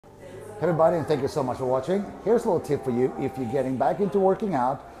Hey everybody, and thank you so much for watching. Here's a little tip for you if you're getting back into working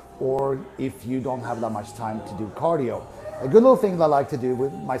out or if you don't have that much time to do cardio. A good little thing that I like to do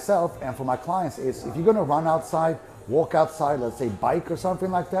with myself and for my clients is if you're gonna run outside, walk outside, let's say bike or something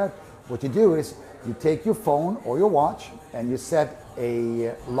like that, what you do is you take your phone or your watch and you set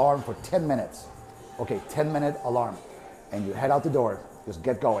a alarm for 10 minutes. Okay, 10-minute alarm. And you head out the door, just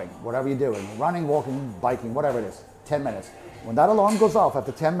get going, whatever you're doing, running, walking, biking, whatever it is, 10 minutes. When that alarm goes off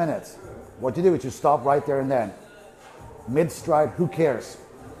after 10 minutes, what you do is you stop right there and then. Mid-stride, who cares?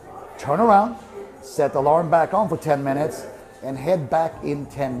 Turn around, set the alarm back on for 10 minutes, and head back in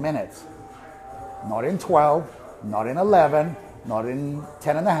 10 minutes. Not in 12, not in 11, not in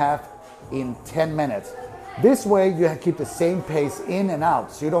 10 and a half, in 10 minutes. This way you keep the same pace in and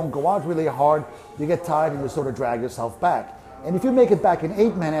out, so you don't go out really hard, you get tired and you sort of drag yourself back. And if you make it back in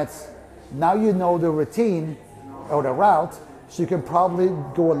 8 minutes, now you know the routine or the route, so you can probably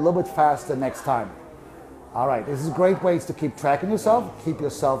go a little bit faster next time. All right, this is great ways to keep tracking yourself, keep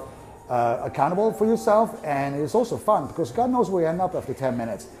yourself accountable for yourself, and it's also fun because God knows where you end up after 10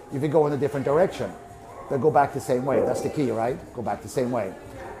 minutes. If you go in a different direction, then go back the same way. That's the key, right? Go back the same way.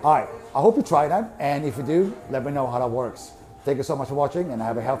 All right, I hope you try that, and if you do, let me know how that works. Thank you so much for watching, and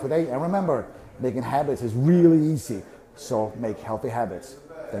have a healthy day. And remember, making habits is really easy, so make healthy habits.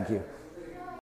 Thank you.